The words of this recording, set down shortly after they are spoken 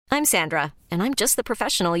I'm Sandra, and I'm just the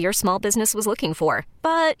professional your small business was looking for.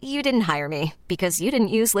 But you didn't hire me because you didn't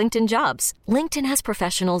use LinkedIn Jobs. LinkedIn has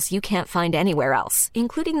professionals you can't find anywhere else,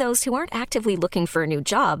 including those who aren't actively looking for a new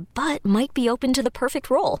job, but might be open to the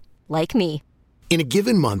perfect role, like me. In a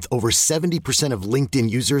given month, over 70% of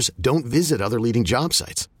LinkedIn users don't visit other leading job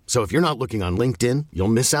sites. So if you're not looking on LinkedIn, you'll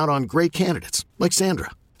miss out on great candidates like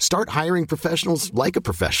Sandra. Start hiring professionals like a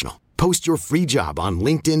professional. Post your free job on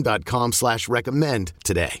linkedin.com/recommend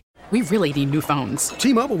today. We really need new phones.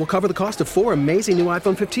 T-Mobile will cover the cost of 4 amazing new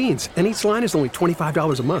iPhone 15s, and each line is only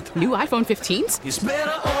 $25 a month. New iPhone 15s? It's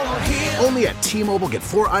better over here. Only at T-Mobile, get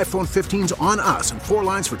 4 iPhone 15s on us and 4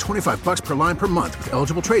 lines for $25 per line per month with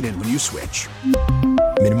eligible trade-in when you switch.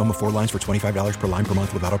 Minimum of 4 lines for $25 per line per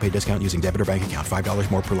month with autopay discount using debit or bank account.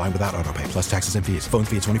 $5 more per line without autopay, plus taxes and fees. Phone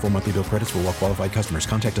fee at 24 monthly bill credits for well-qualified customers.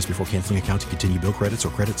 Contact us before canceling account to continue bill credits or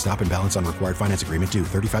credit stop and balance on required finance agreement due.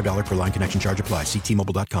 $35 per line connection charge applies. See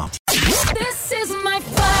T-Mobile.com. This is my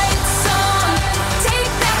fight song.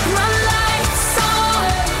 Take back my life song.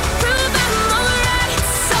 Prove I'm alright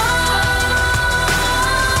song.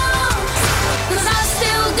 'Cause I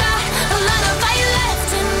still got a lot of fight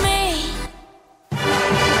left in me.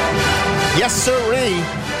 Yes, sirree.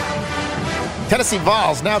 Tennessee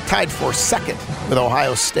Vols now tied for second with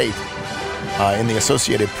Ohio State in the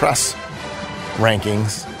Associated Press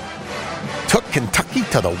rankings. Took Kentucky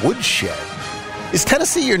to the woodshed. Is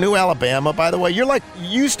Tennessee your new Alabama, by the way? You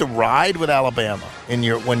used to ride with Alabama when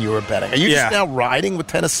you were betting. Are you just now riding with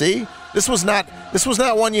Tennessee? This was not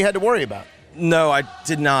one you had to worry about. No, I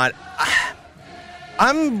did not.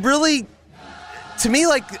 I'm really, to me,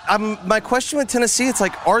 my question with Tennessee, it's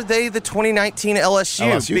like, are they the 2019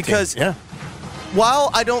 LSU? Because team.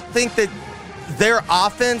 While I don't think that their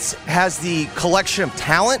offense has the collection of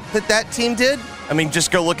talent that team did, I mean,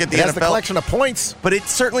 just go look at the NFL. It has the collection of points. But it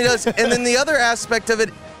certainly does. And then the other aspect of it,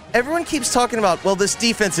 everyone keeps talking about, well, this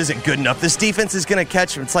defense isn't good enough. This defense is going to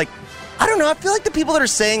catch them. It's like, I don't know. I feel like the people that are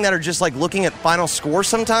saying that are just like looking at final score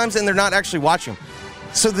sometimes, and they're not actually watching.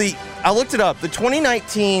 So I looked it up. The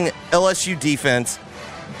 2019 LSU defense,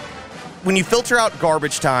 when you filter out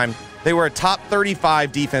garbage time, they were a top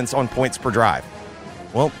 35 defense on points per drive.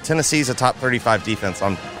 Well, Tennessee's a top 35 defense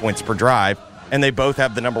on points per drive. And they both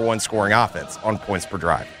have the number one scoring offense on points per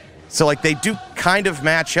drive. So, they do kind of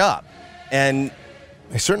match up. And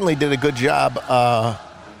they certainly did a good job I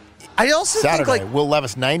also Saturday. think, Will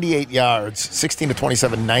Levis, 98 yards, 16 to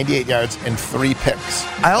 27, 98 yards, and 3 picks.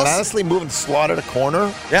 But honestly, moving Slaughter to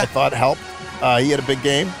corner, I thought helped. He had a big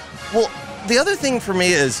game. Well, the other thing for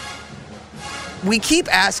me is we keep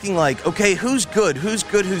asking, okay, who's good? Who's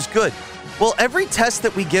good? Who's good? Well, every test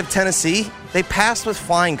that we give Tennessee, they pass with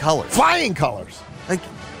flying colors. Flying colors.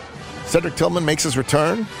 Cedric Tillman makes his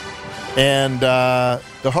return, and the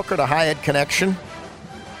Hooker to Hyatt connection.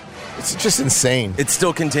 It's just insane. It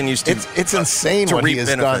still continues to. It's insane to what reap he has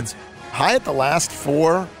benefits. done. Hyatt the last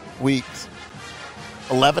 4 weeks,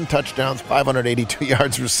 11 touchdowns, 582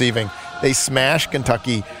 yards receiving. They smashed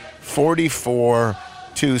Kentucky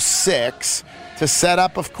 44-6 to set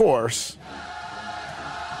up, of course,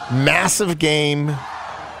 massive game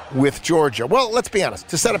with Georgia. Well, let's be honest,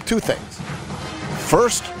 to set up 2 things.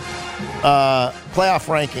 First, playoff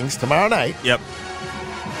rankings tomorrow night. Yep.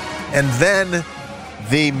 And then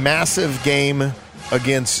the massive game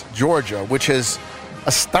against Georgia, which has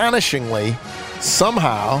astonishingly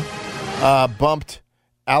somehow bumped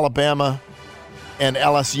Alabama and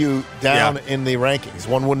LSU down in the rankings.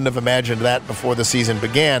 One wouldn't have imagined that before the season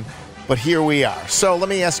began, but here we are. So let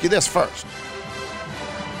me ask you this first.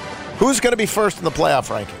 Who's going to be first in the playoff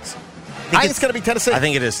rankings? I think it's going to be Tennessee. I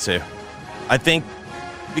think it is, too. I think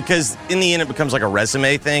because in the end it becomes like a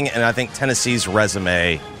resume thing, and I think Tennessee's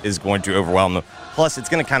resume is going to overwhelm them. Plus, it's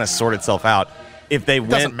going to kind of sort itself out. If they win,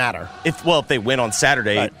 doesn't matter. If they win on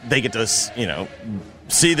Saturday, they get to,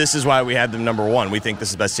 see, this is why we had them number 1. We think this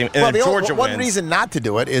is the best team. And if Georgia one wins, reason not to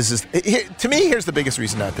do it is to me, here's the biggest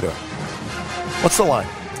reason not to do it. What's the line?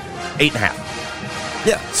 8.5.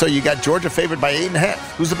 Yeah, so you got Georgia favored by 8.5.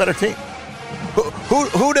 Who's the better team? Who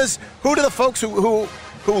do the folks who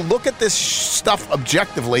look at this stuff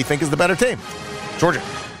objectively think is the better team? Georgia.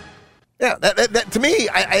 Yeah, that to me,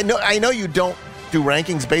 I know you don't do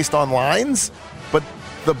rankings based on lines, but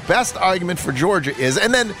the best argument for Georgia is,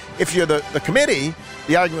 and then if you're the committee,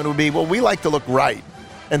 the argument would be, well, we like to look right.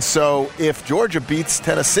 And so if Georgia beats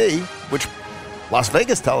Tennessee, which Las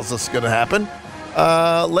Vegas tells us is going to happen,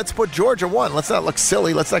 let's put Georgia 1. Let's not look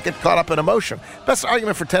silly. Let's not get caught up in emotion. Best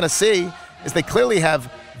argument for Tennessee is they clearly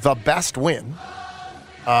have the best win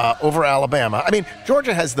over Alabama. I mean,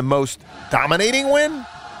 Georgia has the most dominating win,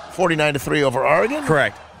 49-3 over Oregon.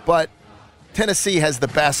 Correct. But Tennessee has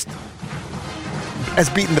beaten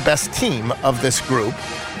the best team of this group.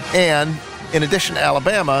 And in addition to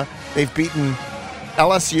Alabama, they've beaten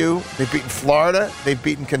LSU, they've beaten Florida, they've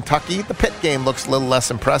beaten Kentucky. The Pitt game looks a little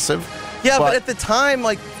less impressive. Yeah, but at the time,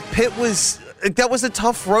 like, Pitt that was a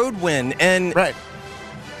tough road win. And, right.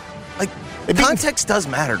 Like, context does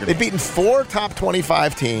matter to me. They've beaten 4 top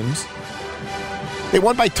 25 teams. They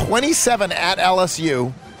won by 27 at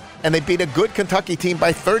LSU, and they beat a good Kentucky team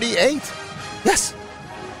by 38. Yes.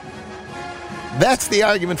 That's the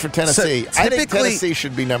argument for Tennessee. So I think Tennessee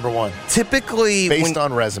should be number one. Typically, based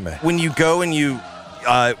on resume. When you go and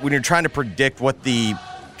when you're trying to predict what the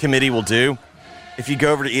committee will do, if you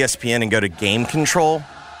go over to ESPN and go to game control,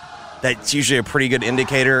 that's usually a pretty good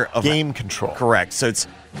indicator of game control. Correct. So it's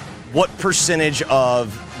what percentage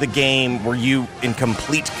of the game were you in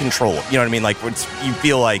complete control? You know what I mean? Like, you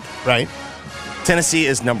feel like right. Tennessee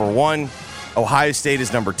is number 1, Ohio State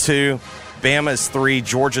is number 2, Bama is 3,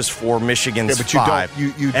 Georgia's 4, Michigan's 5. I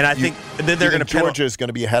think then they're going to Georgia is going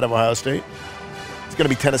to be ahead of Ohio State. It's going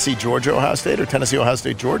to be Tennessee, Georgia, Ohio State, or Tennessee, Ohio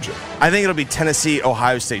State, Georgia. I think it'll be Tennessee,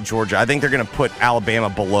 Ohio State, Georgia. I think they're going to put Alabama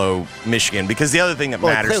below Michigan because the other thing that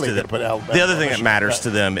matters to them. To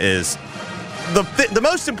them is the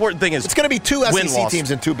most important thing is it's going to be 2 SEC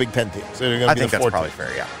teams and 2 Big Ten teams. I think that's probably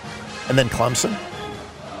fair. Yeah. And then Clemson,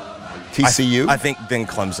 TCU. I think then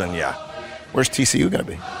Clemson. Yeah. Where's TCU going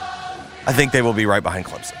to be? I think they will be right behind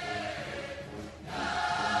Clemson.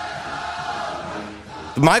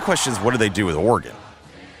 My question is, what do they do with Oregon?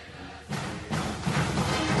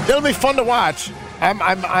 It'll be fun to watch.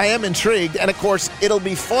 I am intrigued, and of course, it'll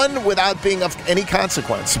be fun without being of any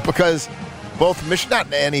consequence because both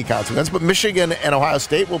not any consequence, but Michigan and Ohio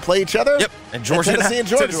State will play each other. Yep, and Georgia, Tennessee and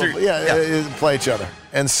Georgia will play each other,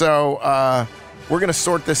 and so we're going to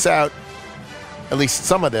sort this out. At least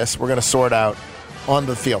some of this we're going to sort out on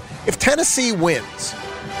the field. If Tennessee wins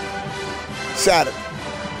Saturday,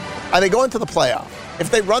 are they going to the playoff?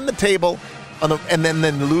 If they run the table and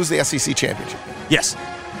then lose the SEC championship? Yes.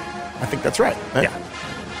 I think that's right. Yeah.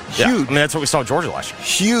 Huge. Yeah. I mean, that's what we saw in Georgia last year.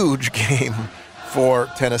 Huge game for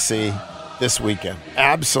Tennessee this weekend.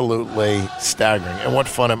 Absolutely staggering. And what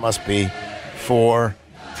fun it must be for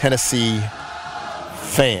Tennessee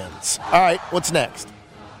fans. All right, what's next?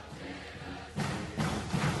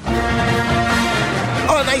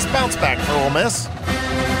 Oh, a nice bounce back for Ole Miss.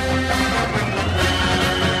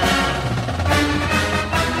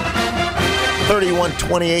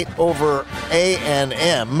 (31-28) over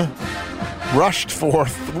A&M. Rushed for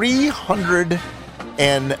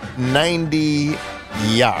 390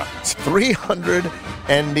 yards.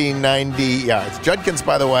 390 yards. Judkins,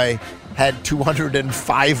 by the way, had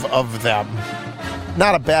 205 of them.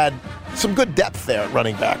 Not a bad, some good depth there at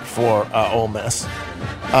running back for Ole Miss.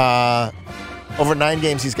 Over 9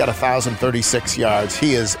 games, he's got 1,036 yards.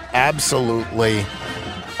 He is absolutely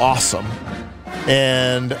awesome.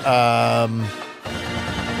 And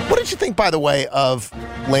what did you think, by the way, of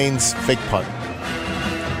Lane's fake punt?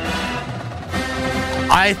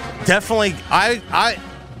 I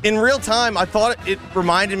in real time, I thought it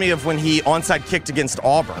reminded me of when he onside kicked against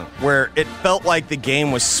Auburn, where it felt like the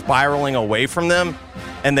game was spiraling away from them,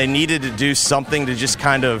 and they needed to do something to just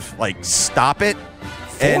kind of like stop it.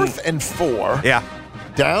 4th and 4. Yeah.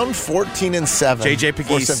 Down 14-7. J.J.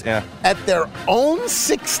 Pegues, yeah. At their own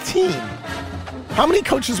 16. How many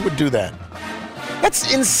coaches would do that?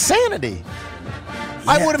 That's insanity. Yeah.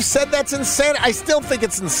 I would have said that's insanity. I still think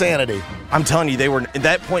it's insanity. I'm telling you, they were at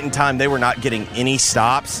that point in time, they were not getting any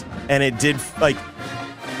stops, and it did, like,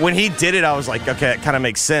 when he did it, I was like, okay, it kind of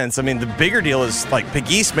makes sense. I mean, the bigger deal is, like,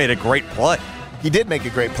 Pegues made a great play. He did make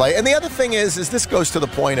a great play. And the other thing is this goes to the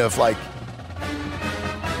point of, like,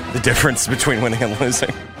 the difference between winning and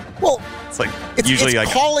losing. Well, it's like usually like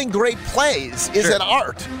calling great plays is an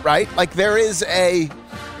art, right? Like there is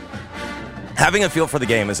having a feel for the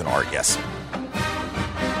game is an art, yes.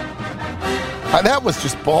 That was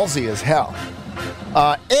just ballsy as hell.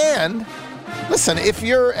 And listen, if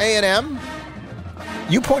you're A&M,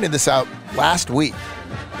 you pointed this out last week.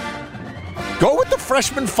 Go with the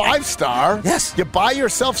freshman 5-star. Yes. You buy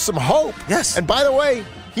yourself some hope. Yes. And by the way,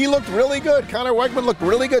 he looked really good. Connor Wegman looked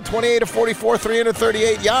really good. 28-44,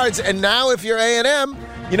 338 yards. And now if you're A&M,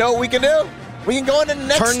 you know what we can do? We can go into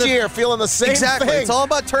next year feeling the same thing. It's all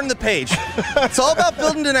about turning the page. It's all about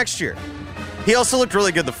building to next year. He also looked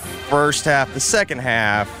really good the first half. The second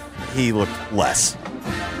half, he looked less.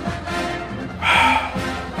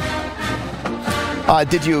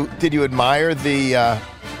 Did you admire the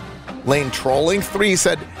Lane trolling?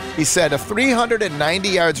 He said 390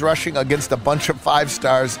 yards rushing against a bunch of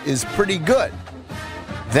 5-stars is pretty good.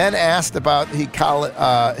 Then asked about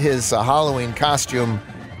his Halloween costume,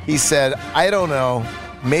 he said, "I don't know.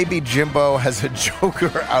 Maybe Jimbo has a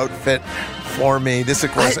Joker outfit for me." This,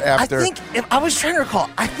 of course, after... I was trying to recall.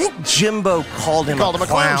 I think Jimbo called him a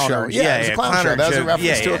clown show. Yeah, it was a clown show. That was a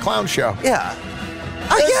reference to yeah. a clown show. Yeah.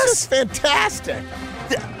 I This guess is fantastic.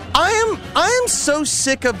 I am so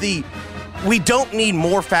sick of the we don't need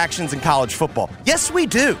more factions in college football. Yes, we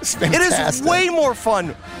do. It's It is fantastic. way more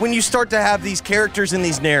fun when you start to have these characters in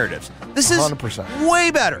these narratives. This is 100%. way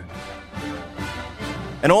better.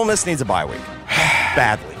 And Ole Miss needs a bye week.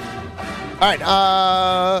 Badly. All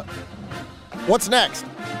right, what's next?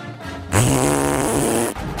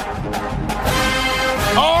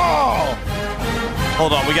 Oh!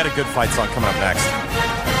 Hold on, we got a good fight song coming up next.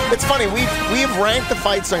 It's funny, we've ranked the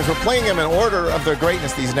fight songs. We're playing them in order of their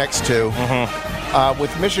greatness, these next two.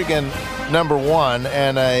 With Michigan number 1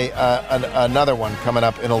 and another one coming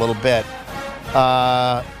up in a little bit.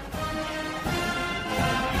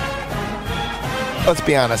 Let's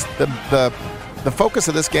be honest, the focus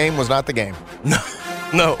of this game was not the game.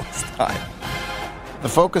 No, it's not. The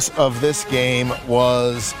focus of this game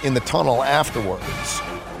was in the tunnel afterwards,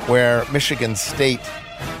 where Michigan State,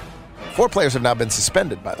 4 players have now been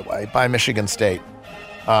suspended, by the way, by Michigan State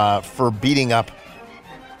for beating up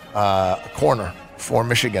a corner for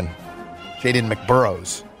Michigan, Jaden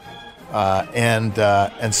McBurrows,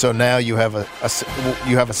 and so now you have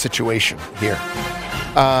a situation here.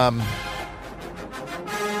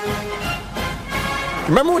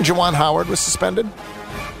 Remember when Juwan Howard was suspended?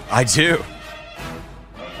 I do.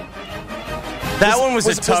 That one was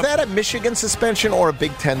a tough... Was that a Michigan suspension or a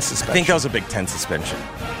Big Ten suspension? I think that was a Big Ten suspension.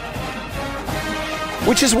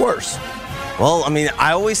 Which is worse? Well, I mean,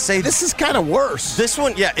 I always say... This is kind of worse. This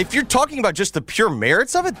one, yeah, if you're talking about just the pure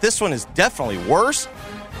merits of it, this one is definitely worse.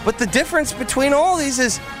 But the difference between all these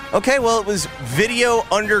is, okay, well, it was video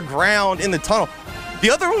underground in the tunnel. The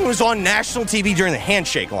other one was on national TV during the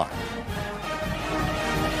handshake line.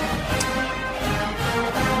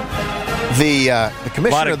 The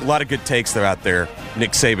commissioner... A lot of good takes there out there.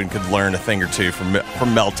 Nick Saban could learn a thing or two from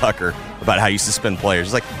Mel Tucker about how you suspend players.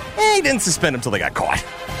 It's like, he didn't suspend them until they got caught.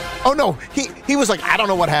 Oh, no. He was like, I don't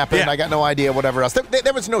know what happened. Yeah. I got no idea, whatever else.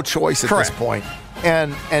 There was no choice at Correct. this point.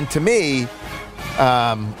 And to me,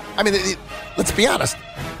 let's be honest,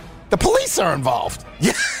 the police are involved.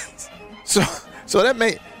 Yes. So that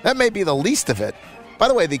may be the least of it. By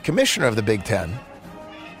the way, the commissioner of the Big Ten,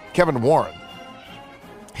 Kevin Warren,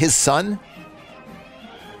 his son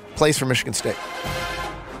plays for Michigan State.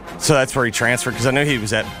 So that's where he transferred, because I know he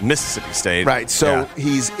was at Mississippi State. Right. So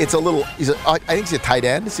yeah. I think he's a tight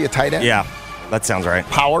end. Is he a tight end? Yeah, that sounds right.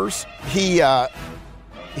 Powers. And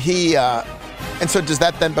so does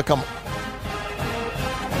that then become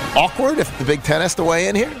awkward if the Big Ten has to weigh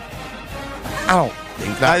in here? I don't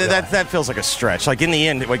think that feels like a stretch. Like, in the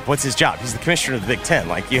end, like, what's his job? He's the commissioner of the Big Ten.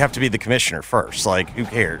 Like, you have to be the commissioner first. Like, who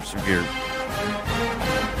cares if you're...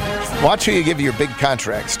 Watch who you give your big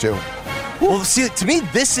contracts to. Well, see, to me,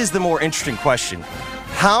 this is the more interesting question.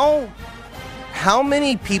 How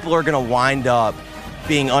many people are going to wind up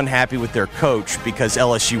being unhappy with their coach because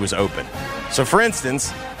LSU was open? So, for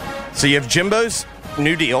instance, you have Jimbo's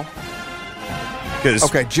new deal.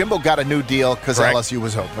 Okay, Jimbo got a new deal because Correct. LSU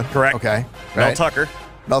was open. Correct. Okay. Mel Right. Tucker.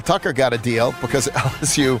 Mel Tucker got a deal because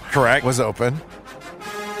LSU Correct. was open.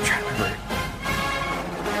 I'm trying to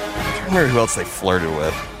remember who else they flirted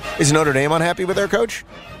with. Is Notre Dame unhappy with their coach?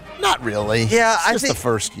 Not really. Yeah, it's I just think- the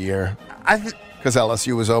first year because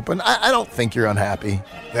LSU was open. I don't think you're unhappy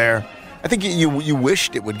there. I think you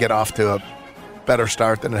wished it would get off to a better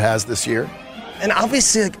start than it has this year. And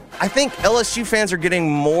obviously, like, I think LSU fans are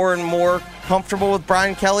getting more and more comfortable with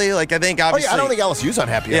Brian Kelly. Like, I think obviously... I don't think LSU's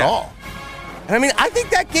unhappy at all. And I mean, I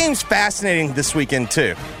think that game's fascinating this weekend,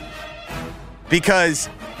 too. Because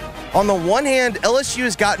on the one hand, LSU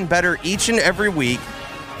has gotten better each and every week.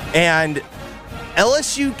 And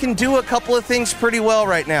LSU can do a couple of things pretty well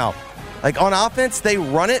right now. Like, on offense, they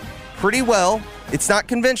run it pretty well. It's not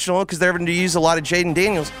conventional because they're having to use a lot of Jaden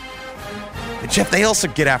Daniels. But, Jeff, they also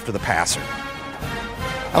get after the passer.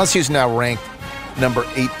 LSU's now ranked number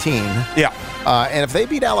 18. Yeah. And if they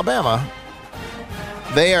beat Alabama,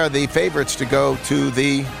 they are the favorites to go to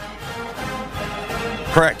the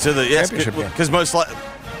Correct. To the championship game. Because most likely...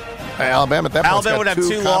 Alabama at that point Alabama would have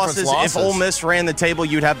two losses. If Ole Miss ran the table,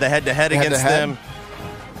 you'd have the head-to-head against them.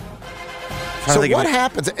 So what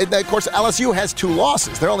happens? And of course, LSU has 2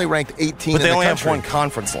 losses. They're only ranked 18 But they in the only country. have one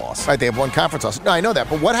conference loss. Right, they have one conference loss. No, I know that.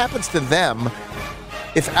 But what happens to them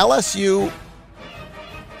if LSU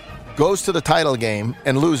goes to the title game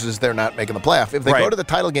and loses? They're not making the playoff. If they Right. go to the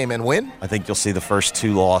title game and win, I think you'll see the first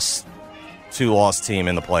 2 loss 2-loss team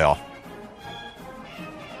in the playoff.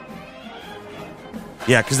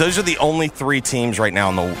 Yeah, because those are the only 3 teams right now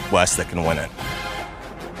in the West that can win it.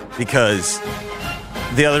 Because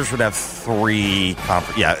the others would have 3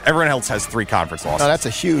 conference. Yeah, everyone else has 3 conference losses. No, that's a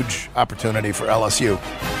huge opportunity for LSU.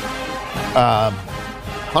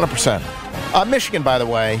 100%. Michigan, by the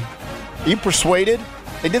way, are you persuaded?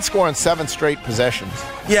 They did score on 7 straight possessions.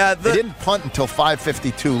 Yeah, they didn't punt until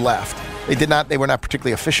 5:52 left. They did not. They were not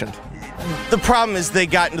particularly efficient. The problem is they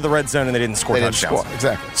got into the red zone and they didn't score They didn't touchdowns. score,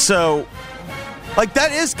 exactly. So, like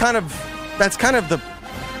that is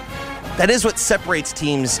what separates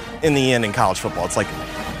teams in the end in college football. It's like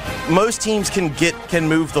most teams can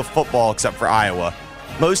move the football except for Iowa.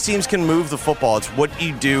 Most teams can move the football. It's what do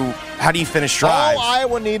you do? How do you finish drives? All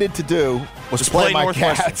Iowa needed to do was Just play play my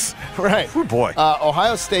Northwestern. Cats. Right. Oh, boy.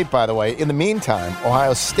 Ohio State, by the way, in the meantime,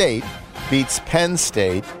 Ohio State beats Penn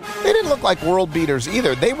State. They didn't look like world beaters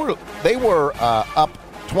either. They were up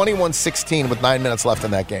 21-16 with 9 minutes left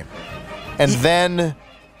in that game. And then, boom.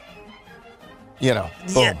 Yeah.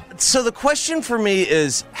 So the question for me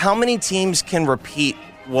is how many teams can repeat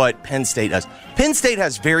what Penn State does? Penn State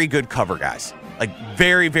has very good cover guys. Like,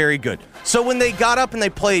 very, very good. So when they got up and they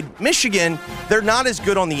played Michigan, they're not as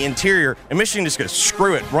good on the interior, and Michigan just goes,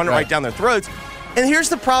 screw it, run it right down their throats. And here's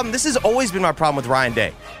the problem. This has always been my problem with Ryan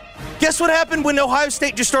Day. Guess what happened when Ohio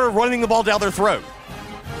State just started running the ball down their throat?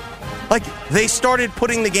 Like, they started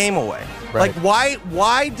putting the game away. Right. Like,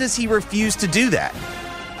 why does he refuse to do that?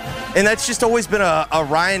 And that's just always been a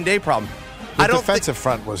Ryan Day problem. The defensive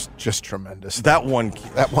front was just tremendous. That one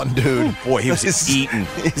dude. Boy, he was eating.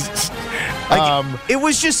 It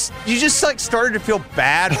was just, you just like started to feel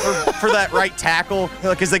bad for that right tackle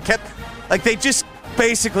because they just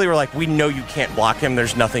basically were like, we know you can't block him.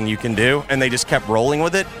 There's nothing you can do. And they just kept rolling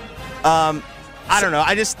with it. I don't know.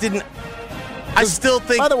 I just didn't. I still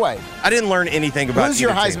think. By the way, I didn't learn anything about. Who's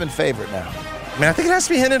your either team. Heisman favorite now? I mean, I think it has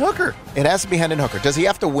to be Hendon Hooker. It has to be Hendon Hooker. Does he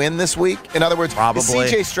have to win this week? In other words, Probably. Is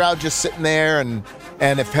C.J. Stroud just sitting there, and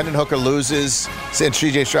if Hendon Hooker loses, since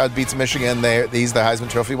C.J. Stroud beats Michigan, he's the Heisman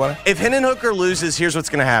Trophy winner? If Hendon Hooker loses, here's what's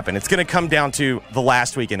going to happen. It's going to come down to the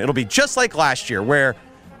last weekend. It'll be just like last year, where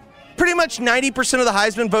pretty much 90% of the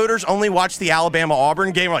Heisman voters only watched the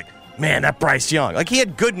Alabama-Auburn game. Like, man, that Bryce Young. Like, he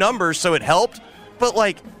had good numbers, so it helped. But,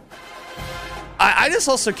 like, I just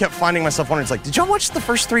also kept finding myself wondering, it's like, did y'all watch the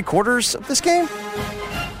first 3 quarters of this game?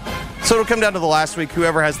 So it'll come down to the last week,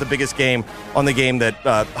 whoever has the biggest game on the game that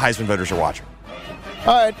Heisman voters are watching.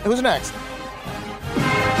 All right, who's next?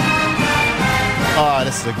 Oh,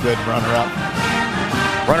 this is a good runner-up.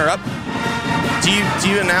 Runner-up? Do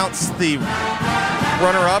you announce the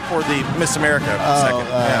runner-up or the Miss America second?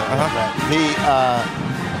 Right.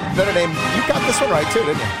 The Notre Dame, you got this one right too,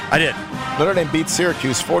 didn't you? I did. Notre Dame beat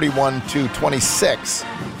Syracuse 41-26.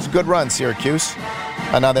 It's a good run, Syracuse.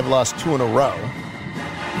 Now they've lost 2 in a row.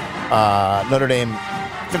 Notre Dame,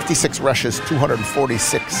 56 rushes,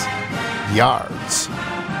 246 yards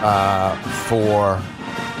for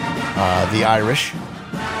the Irish.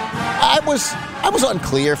 I was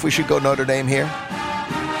unclear if we should go Notre Dame here.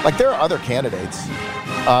 Like, there are other candidates.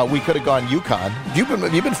 We could have gone UConn.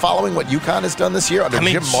 Have you been following what UConn has done this year under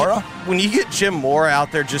Jim Mora? When you get Jim Mora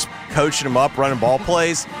out there just coaching them up, running ball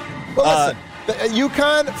plays. Well, listen,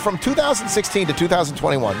 UConn from 2016 to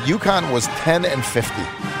 2021, UConn was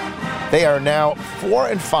 10-50. They are now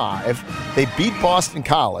 4-5. They beat Boston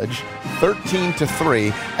College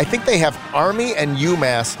 13-3. I think they have Army and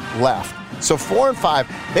UMass left. So 4-5.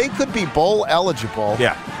 They could be bowl eligible.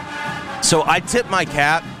 Yeah. So I tip my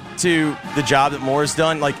cap to the job that Mora's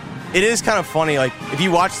done. Like, it is kind of funny. Like, if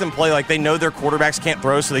you watch them play, like, they know their quarterbacks can't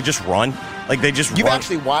throw, so they just run. Like, they just You've run.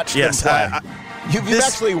 actually watched them play. You've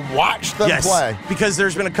actually watched them play. Because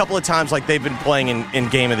there's been a couple of times, like, they've been playing in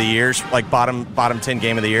Game of the Years, like bottom 10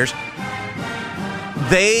 Game of the Years.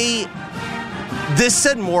 This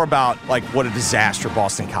said more about, like, what a disaster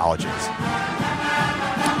Boston College is.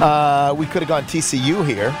 We could have gone TCU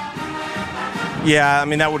here. Yeah, I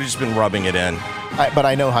mean, that would have just been rubbing it in. But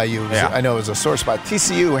I know how you. Yeah. I know it was a sore spot.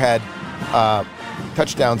 TCU had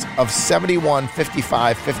touchdowns of 71,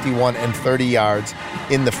 55, 51, and 30 yards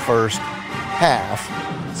in the first half.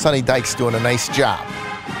 Sonny Dykes doing a nice job.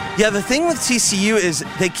 Yeah, the thing with TCU is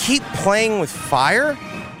they keep playing with fire,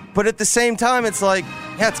 but at the same time, it's like,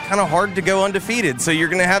 yeah, it's kind of hard to go undefeated, so you're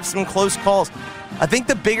going to have some close calls. I think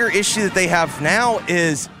the bigger issue that they have now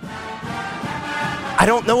is I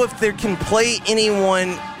don't know if they can play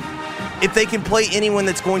anyone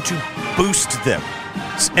that's going to boost them.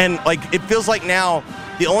 And, like, it feels like now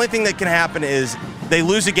the only thing that can happen is they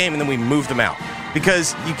lose a game and then we move them out.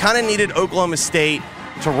 Because you kind of needed Oklahoma State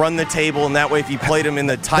to run the table, and that way if you played him in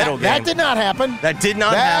the title game. That did not happen. That did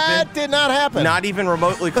not happen. That did not happen. Not even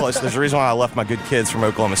remotely close. There's a reason why I left my good kids from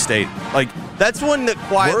Oklahoma State. Like, that's one that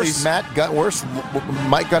quietly... Worse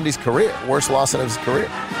Mike Gundy's career. Worst loss of his career.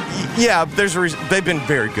 Yeah, there's a reason. They've been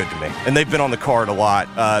very good to me, and they've been on the card a lot.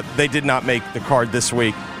 They did not make the card this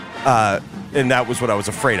week, and that was what I was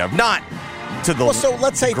afraid of. Not to the so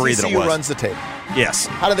let's say degree that it TCU was. runs the table. Yes.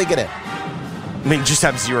 How do they get in? I mean, just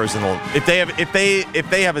have zeros in the. If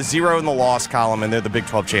they have a zero in the loss column and they're the Big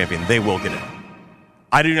 12 champion, they will get in.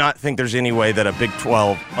 I do not think there's any way that a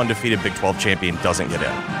undefeated Big 12 champion doesn't get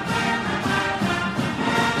in.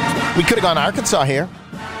 We could have gone Arkansas here.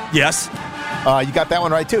 Yes. You got that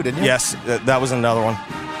one right too, didn't you? Yes, that was another one.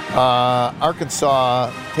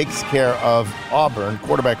 Arkansas takes care of Auburn.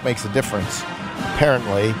 Quarterback makes a difference,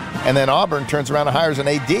 apparently. And then Auburn turns around and hires an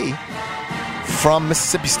AD from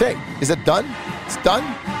Mississippi State. Is it done? It's done?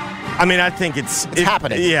 I mean, I think it's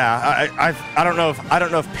happening. Yeah, I don't know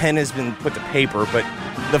if pen has been put to paper, but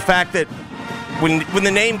the fact that when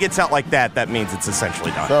the name gets out like that, that means it's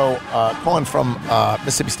essentially done. So Cohen from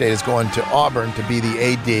Mississippi State is going to Auburn to be the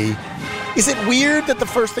AD. Is it weird that the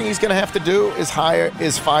first thing he's going to have to do is fire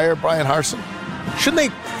Brian Harsin? Shouldn't they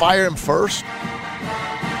fire him first?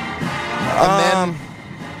 And then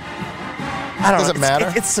I don't know. Does it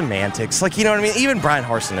matter? It's semantics. Like, you know what I mean? Even Brian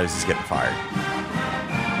Harsin knows he's getting fired.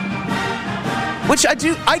 Which I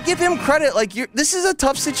give him credit. Like, this is a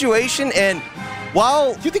tough situation, and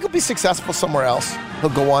while... Do you think he'll be successful somewhere else? He'll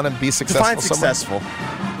go on and be successful somewhere? Define successful.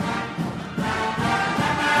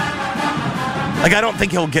 Like, I don't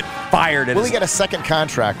think he'll get fired. Will he get a second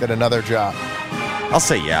contract at another job? I'll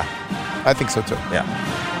say yeah. I think so, too. Yeah.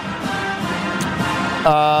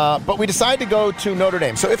 But we decided to go to Notre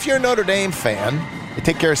Dame. So if you're a Notre Dame fan, you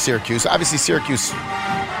take care of Syracuse. Obviously, Syracuse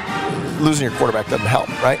losing your quarterback doesn't help,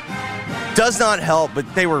 right? Does not help, but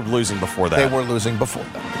they were losing before that. They were losing before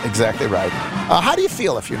that. Exactly right. How do you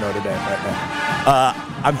feel if you're Notre Dame right now?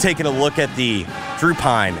 I'm taking a look at the Drew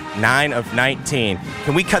Pine, 9 of 19.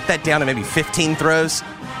 Can we cut that down to maybe 15 throws?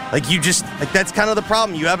 Like, that's kind of the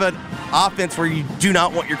problem. You have an offense where you do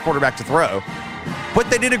not want your quarterback to throw. But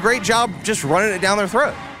they did a great job just running it down their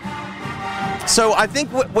throat. So I think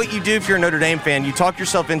what you do if you're a Notre Dame fan, you talk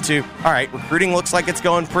yourself into, all right, recruiting looks like it's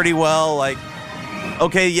going pretty well. Like,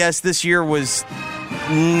 okay, yes, this year was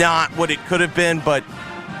not what it could have been, but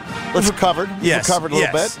let's recovered. Yes, recovered a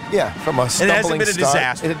little bit. Yeah, from a stumbling It hasn't been a start.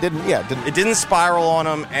 disaster. It didn't. Yeah, it didn't spiral on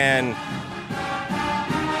them. And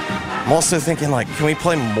I'm also thinking, like, can we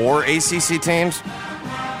play more ACC teams?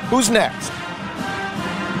 Who's next?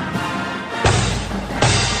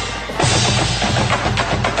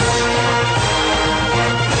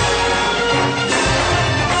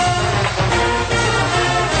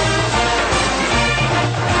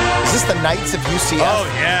 The Knights of UCF. Oh,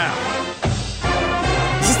 yeah.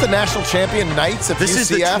 Is this the national champion Knights of UCF? This is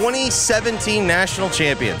the 2017 national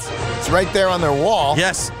champions. It's right there on their wall.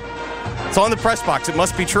 Yes. It's on the press box. It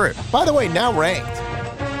must be true. By the way, now ranked.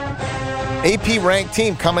 AP ranked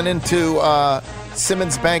team coming into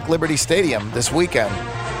Simmons Bank Liberty Stadium this weekend.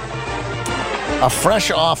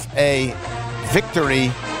 Fresh off a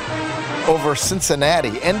victory over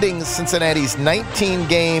Cincinnati, ending Cincinnati's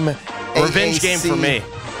 19-game revenge game for me.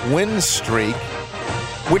 Win streak.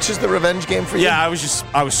 Which is the revenge game for you? Yeah, I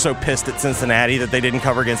was so pissed at Cincinnati that they didn't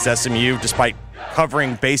cover against SMU despite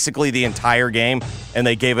covering basically the entire game, and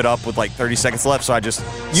they gave it up with like 30 seconds left. So I just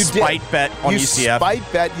bet on UCF.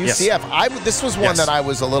 Spite bet UCF. Yes. This was one that I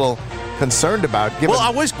was a little concerned about. Well, I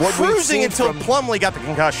was cruising until Plumlee got the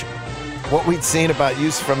concussion. What we'd seen about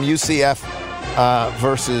from UCF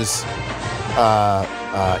versus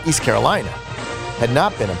East Carolina had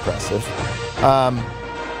not been impressive.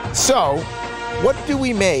 So, what do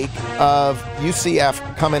we make of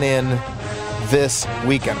UCF coming in this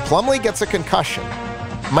weekend? Plumlee gets a concussion.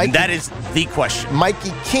 That is the question.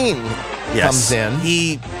 Mikey King comes in.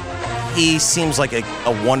 He seems like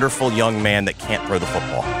a wonderful young man that can't throw the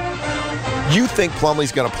football. You think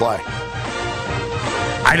Plumlee's going to play?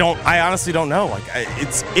 I honestly don't know. Like,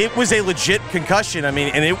 it was a legit concussion. I mean,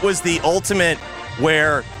 and it was the ultimate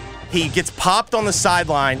where he gets popped on the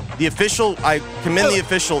sideline. The official, I commend the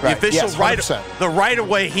official. Right. The official Yes, right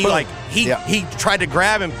away. He tried to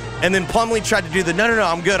grab him, and then Plumlee tried to do the no,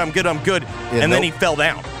 I'm good, and then he fell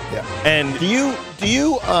down. Yeah. And do you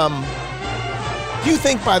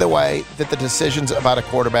think, by the way, that the decisions about a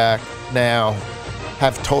quarterback now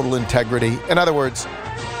have total integrity? In other words,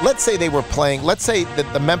 let's say they were playing. Let's say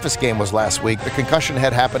that the Memphis game was last week. The concussion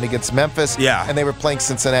had happened against Memphis. Yeah. And they were playing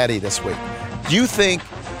Cincinnati this week. Do you think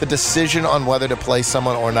the decision on whether to play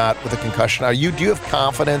someone or not with a concussion? Do you have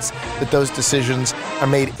confidence that those decisions are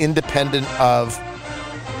made independent of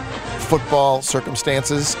football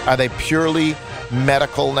circumstances? Are they purely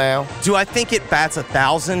medical now? Do I think it bats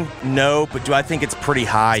 1,000? No, but do I think it's pretty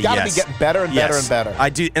high? It's got to yes. be getting better and better and better. I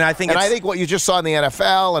do, and I think what you just saw in the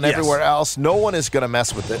NFL and everywhere else, no one is going to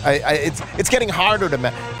mess with it. It's getting harder to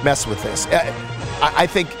mess with this.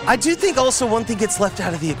 I do think also one thing gets left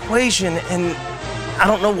out of the equation, and I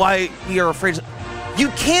don't know why we are afraid. You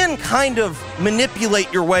can kind of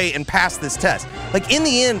manipulate your way and pass this test. Like in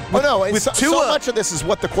the end, with Tua, so much of this is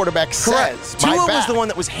what the quarterback says. Tua was the one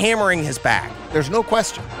that was hammering his back. There's no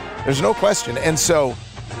question. There's no question. And so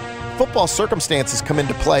football circumstances come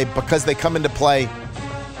into play because they come into play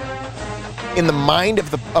in the mind of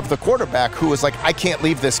the quarterback who is like, I can't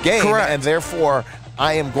leave this game, and therefore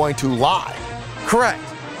I am going to lie. Correct.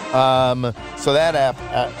 So that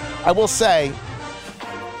I will say.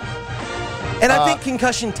 And I think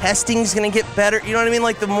concussion testing is going to get better. You know what I mean?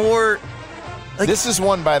 Like the more. This is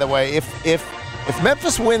one, by the way. If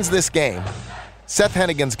Memphis wins this game, Seth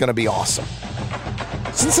Hennigan's going to be awesome.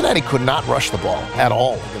 Cincinnati could not rush the ball at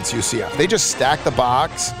all against UCF. They just stacked the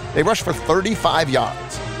box. They rushed for 35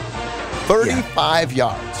 yards. 35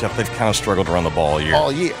 yards. Jeff, they've kind of struggled to run the ball all year.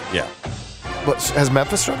 All year. Yeah. But has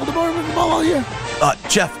Memphis struggled to run the ball all year?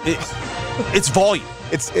 Jeff, it's volume.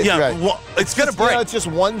 It's right. It's going to break. It's just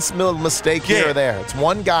one little mistake here or there. It's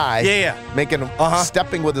one guy making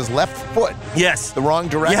stepping with his left foot. Yes. The wrong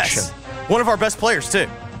direction. Yes. One of our best players, too.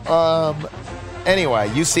 Anyway,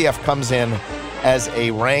 UCF comes in as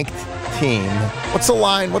a ranked team. What's the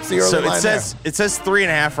line? What's the early line there? It says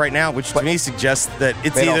 3.5 right now, which to me suggests that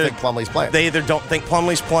it's they either don't think Plumlee's playing. They either don't think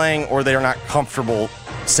Plumlee's playing or they are not comfortable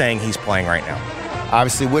saying he's playing right now.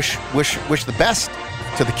 Obviously, wish the best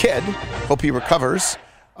to the kid. Hope he recovers.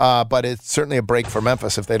 But it's certainly a break for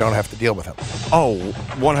Memphis if they don't have to deal with him. Oh,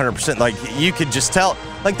 100%. Like, you could just tell.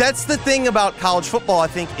 Like, that's the thing about college football, I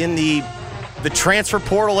think, in the transfer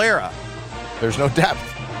portal era. There's no depth.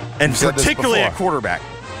 And particularly at quarterback.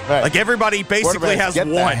 Right. Like, everybody basically has get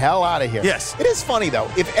one. Get the hell out of here. Yes. It is funny, though.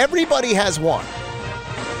 If everybody has one,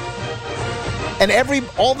 and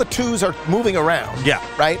all the twos are moving around,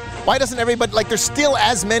 right? Why doesn't everybody, like, there's still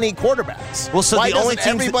as many quarterbacks? Well, so why the only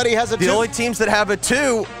doesn't everybody has a two? The only teams that have a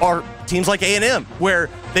two are teams like A&M, where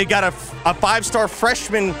they got a 5-star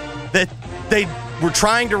freshman that they were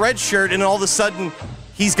trying to redshirt, and all of a sudden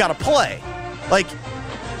he's got to play. Like,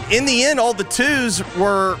 in the end, all the twos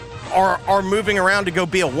are moving around to go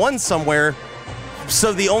be a one somewhere.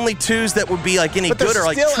 So the only twos that would be like any good are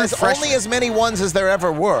like true freshmen. Only as many ones as there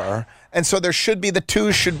ever were. And so the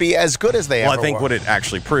twos should be as good as they ever were. Well, I think what it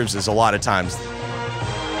actually proves is a lot of times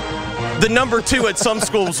the number 2 at some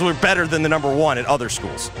schools were better than the number 1 at other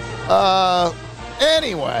schools.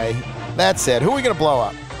 Anyway, that's it. Who are we going to blow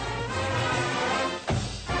up?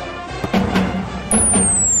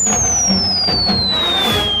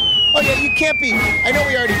 Oh, yeah, you can't be. I know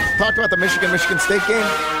we already talked about the Michigan State game,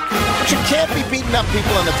 but you can't be beating up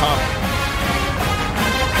people in the tunnel.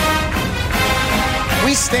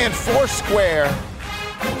 We stand 4 square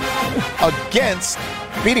against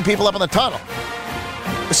beating people up in the tunnel.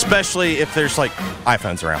 Especially if there's, like,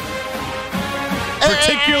 iPhones around.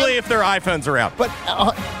 Particularly if there are iPhones around. But,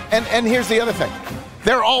 and here's the other thing.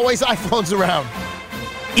 There are always iPhones around.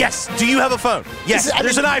 Yes. Do you have a phone? Yes,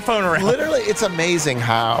 there's an iPhone around. Literally, it's amazing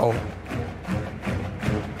how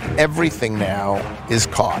everything now is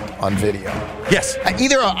caught on video. Yes.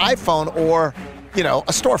 Either an iPhone or,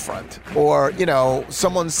 a storefront or,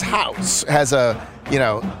 someone's house has a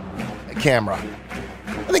camera.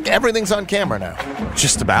 I think everything's on camera now.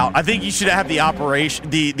 Just about. I think you should have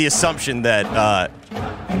the assumption that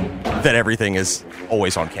that everything is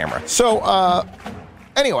always on camera. So,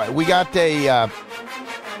 anyway, we got that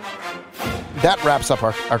wraps up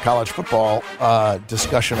our college football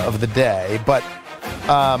discussion of the day. But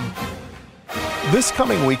this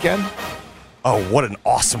coming weekend. Oh, what an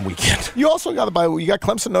awesome weekend. You also got you got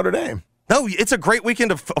Clemson Notre Dame. No, it's a great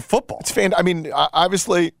weekend of football. It's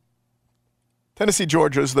obviously, Tennessee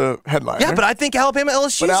Georgia is the headliner. Yeah, but I think Alabama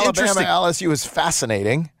LSU is interesting. Alabama LSU is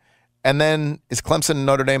fascinating. And then is Clemson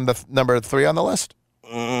Notre Dame the number 3 on the list?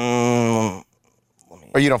 Or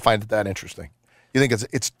you don't find it that interesting? You think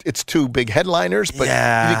it's 2 big headliners, but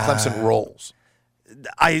you think Clemson rolls?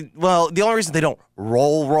 The only reason they don't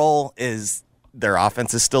roll is their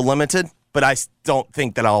offense is still limited. But I don't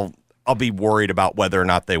think that I'll be worried about whether or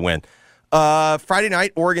not they win. Friday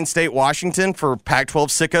night, Oregon State, Washington for Pac-12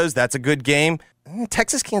 sickos. That's a good game.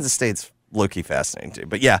 Texas, Kansas State's low-key fascinating too.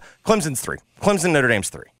 But yeah, Clemson's 3. Clemson, Notre Dame's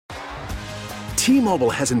 3. T-Mobile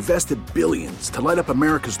has invested billions to light up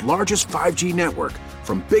America's largest 5G network,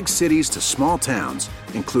 from big cities to small towns,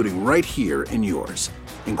 including right here in yours.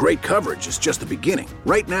 And great coverage is just the beginning.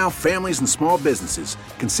 Right now, families and small businesses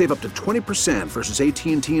can save up to 20% versus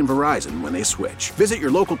AT&T and Verizon when they switch. Visit your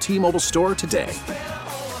local T-Mobile store today.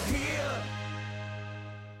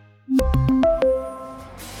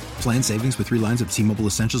 Plan savings with 3 lines of T-Mobile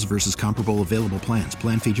Essentials versus comparable available plans.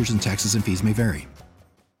 Plan features and taxes and fees may vary.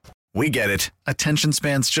 We get it. Attention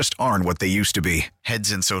spans just aren't what they used to be. Heads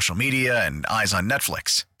in social media and eyes on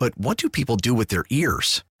Netflix. But what do people do with their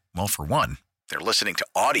ears? Well, for one, they're listening to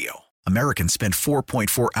audio. Americans spend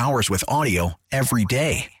 4.4 hours with audio every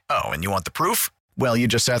day. Oh, and you want the proof? Well, you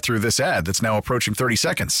just sat through this ad that's now approaching 30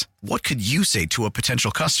 seconds. What could you say to a potential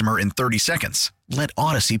customer in 30 seconds? Let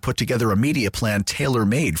Odyssey put together a media plan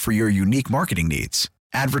tailor-made for your unique marketing needs.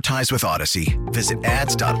 Advertise with Odyssey. Visit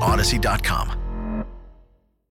ads.odyssey.com.